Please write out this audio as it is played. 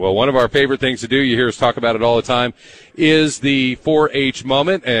Well, one of our favorite things to do, you hear us talk about it all the time, is the 4-H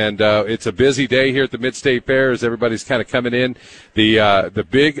moment, and it's a busy day here at the Mid-State Fair as everybody's kind of coming in. The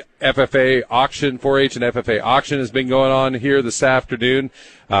big FFA auction, 4-H and FFA auction has been going on here this afternoon.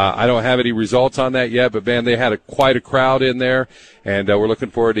 I don't have any results on that yet, but, man, they had quite a crowd in there, and we're looking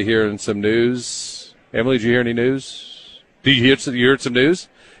forward to hearing some news. Emily, did you hear any news? Did you hear some news?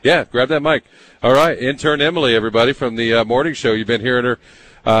 Yeah, grab that mic. All right, intern Emily, everybody, from the morning show. You've been hearing her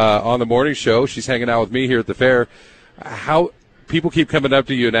on the morning show. She's hanging out with me here at the fair. How people keep coming up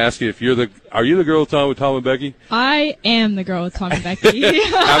to you and asking if are you the girl with Tom and Becky? I am the girl with Tom and Becky.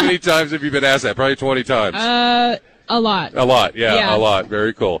 How many times have you been asked that? Probably 20 times. A lot. A lot, yeah, a lot.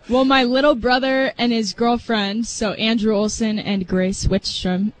 Very cool. Well, my little brother and his girlfriend, so Andrew Olson and Grace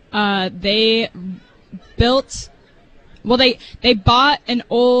Wittstrom, they built. Well, they bought an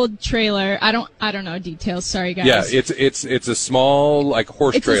old trailer. I don't know details. Sorry, guys. Yeah, it's a small like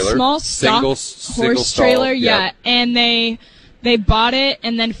horse trailer. It's a small stock horse trailer. Yeah, and they bought it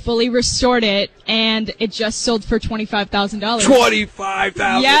and then fully restored it, and it just sold for $25,000.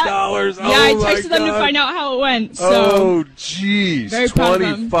 $25,000. Yeah, oh, yeah. I texted them to find out how it went. So oh, jeez, very proud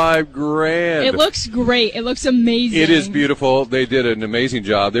of them. $25,000. It looks great. It looks amazing. It is beautiful. They did an amazing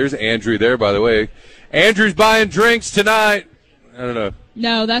job. There's Andrew there, by the way. Andrew's buying drinks tonight. I don't know.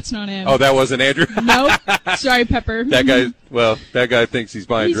 No, that's not him. Oh, that wasn't Andrew? Nope. Sorry, Pepper. That guy thinks he's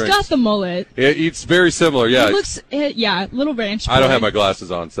buying drinks. He's got the mullet. It's very similar, yeah. It looks, little ranch boy. I don't have my glasses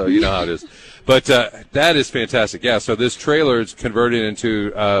on, so you know how it is. But that is fantastic. Yeah, so this trailer is converted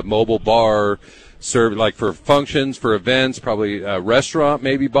into a mobile bar, served like for functions, for events, probably a restaurant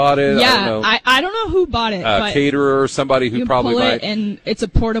maybe bought it. Yeah, I don't know who bought it. A caterer or somebody who probably pull it might. And it's a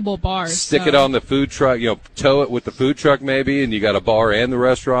portable bar. Stick it on the food truck, tow it with the food truck maybe, and you got a bar and the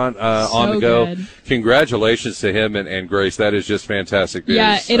restaurant on the go. Good. Congratulations to him and Grace. That is just fantastic news.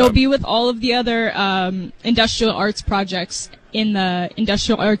 Yeah, it'll be with all of the other industrial arts projects in the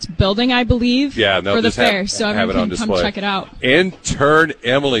industrial arts building, I believe, for the fair. So everyone can come check it out. Intern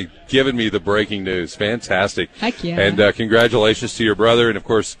Emily giving me the breaking news. Fantastic. Heck yeah. And congratulations to your brother and, of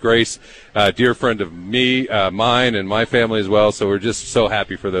course, Grace, dear friend of mine and my family as well. So we're just so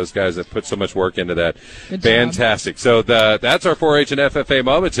happy for those guys that put so much work into that. Good Fantastic. job. So that's our 4-H and FFA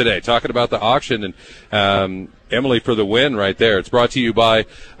moment today, talking about the auction and Emily for the win right there. It's brought to you by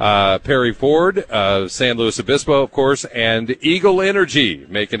Perry Ford, San Luis Obispo, of course, and Eagle Energy,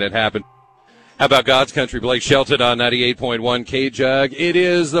 making it happen. How about God's Country? Blake Shelton on 98.1 K-Jug. It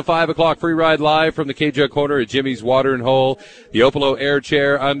is the 5 o'clock free ride live from the K-Jug corner at Jimmy's Water and Hole. The Opelo Air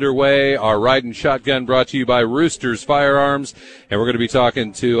Chair underway. Our Riding Shotgun brought to you by Roosters Firearms. And we're going to be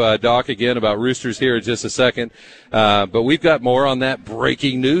talking to Doc again about Roosters here in just a second. But we've got more on that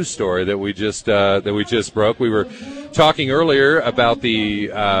breaking news story that we just broke. We were talking earlier about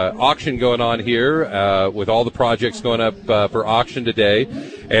the auction going on here with all the projects going up for auction today.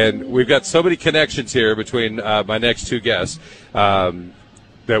 And we've got so many connections here between my next two guests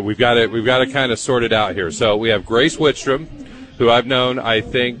that we've got to kind of sort it out here. So we have Grace Wittstrom, who I've known, I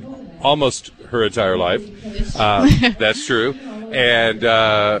think, almost her entire life. That's true. And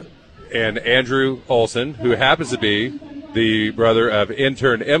Andrew Olson, who happens to be the brother of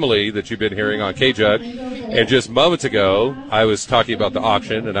intern Emily that you've been hearing on K-Jug. And just moments ago, I was talking about the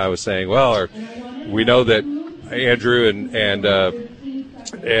auction, and I was saying, well, we know that Andrew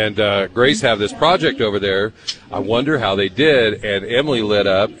and Grace have this project over there. I wonder how they did. And Emily lit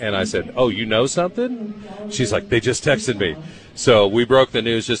up, and I said, oh, you know something? She's like, they just texted me. So we broke the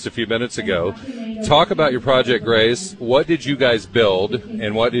news just a few minutes ago. Talk about your project, Grace. What did you guys build,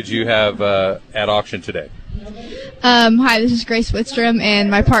 and what did you have at auction today? Hi, this is Grace Wittstrom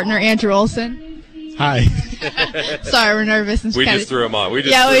and my partner, Andrew Olson. Hi. Sorry, we're nervous. We just threw him on. We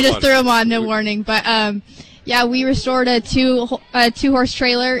just threw him on, no warning. But, we restored a two-horse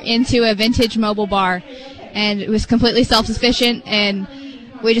trailer into a vintage mobile bar, and it was completely self-sufficient, and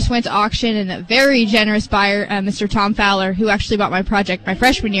we just went to auction, and a very generous buyer, Mr. Tom Fowler, who actually bought my project my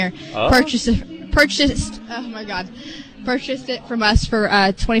freshman year, purchased it from us for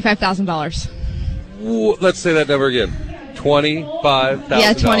 $25,000. Let's say that number again. $25,000.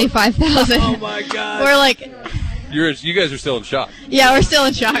 Yeah, $25,000. Oh my God! We're like, you guys are still in shock. Yeah, we're still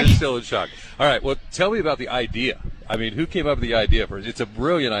in shock. You're still in shock. All right. Well, tell me about the idea. I mean, who came up with the idea for it? It's a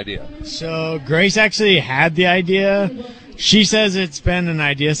brilliant idea. So Grace actually had the idea. She says it's been an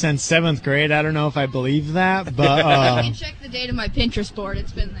idea since 7th grade. I don't know if I believe that, but you can check the date of my Pinterest board.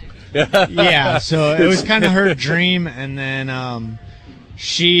 It's been there. Yeah. So it was kind of her dream, and then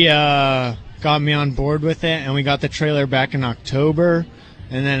she got me on board with it, and we got the trailer back in October,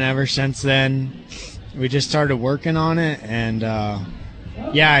 and then ever since then we just started working on it, and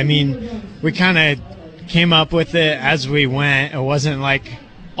yeah, I mean, we kind of came up with it as we went. It wasn't like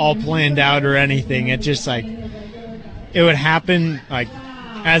all planned out or anything. It just like it would happen like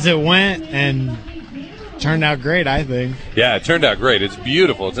as it went, and turned out great, I think. Yeah, it turned out great. It's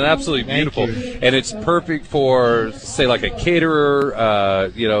beautiful. It's an absolutely beautiful, and it's perfect for, say, like a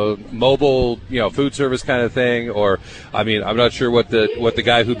caterer, mobile, food service kind of thing. Or, I mean, I'm not sure what the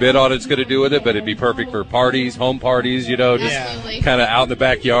guy who bid on it's going to do with it, but it'd be perfect for parties, home parties. Just kind of out in the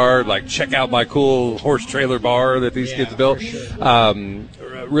backyard, like check out my cool horse trailer bar that these kids built. Sure.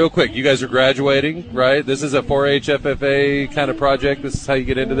 Real quick, you guys are graduating, right? This is a 4-H FFA kind of project. This is how you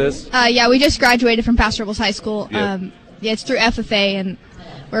get into this? Yeah, we just graduated from Paso Robles High School. Yep. It's through FFA, and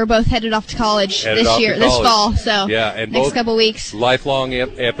we're both headed off to college this fall. So and next couple weeks. Lifelong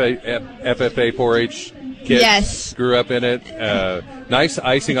FFA 4-H kids. Yes. Grew up in it. Nice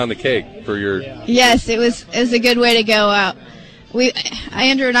icing on the cake for your. Yes, it was a good way to go out.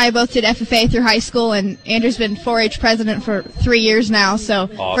 Andrew and I both did FFA through high school, and Andrew's been 4-H president for 3 years now, so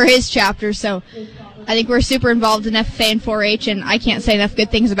awesome. For his chapter. So I think we're super involved in FFA and 4-H, and I can't say enough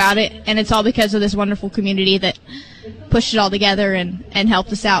good things about it. And it's all because of this wonderful community that pushed it all together and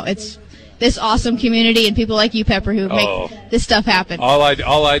helped us out. It's this awesome community and people like you, Pepper, who make this stuff happen. All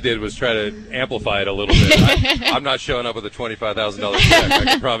I did was try to amplify it a little bit. I'm not showing up with a $25,000 check. I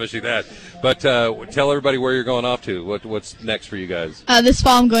can promise you that. But tell everybody where you're going off to. What's next for you guys? This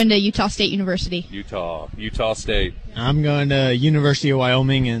fall, I'm going to Utah State University. Utah State. I'm going to University of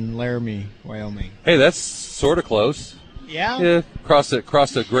Wyoming in Laramie, Wyoming. Hey, that's sort of close. Yeah. Cross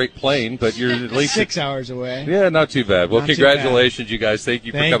a Great Plain, but you're at least 6 hours away. Yeah, not too bad. Well, congratulations, you guys. Thank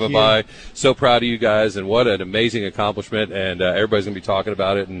you for coming by. So proud of you guys, and what an amazing accomplishment. And everybody's going to be talking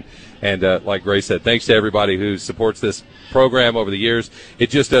about it. And like Grace said, thanks to everybody who supports this program over the years. It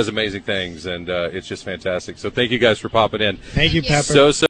just does amazing things, and it's just fantastic. So thank you guys for popping in. Thank you, Pepper. So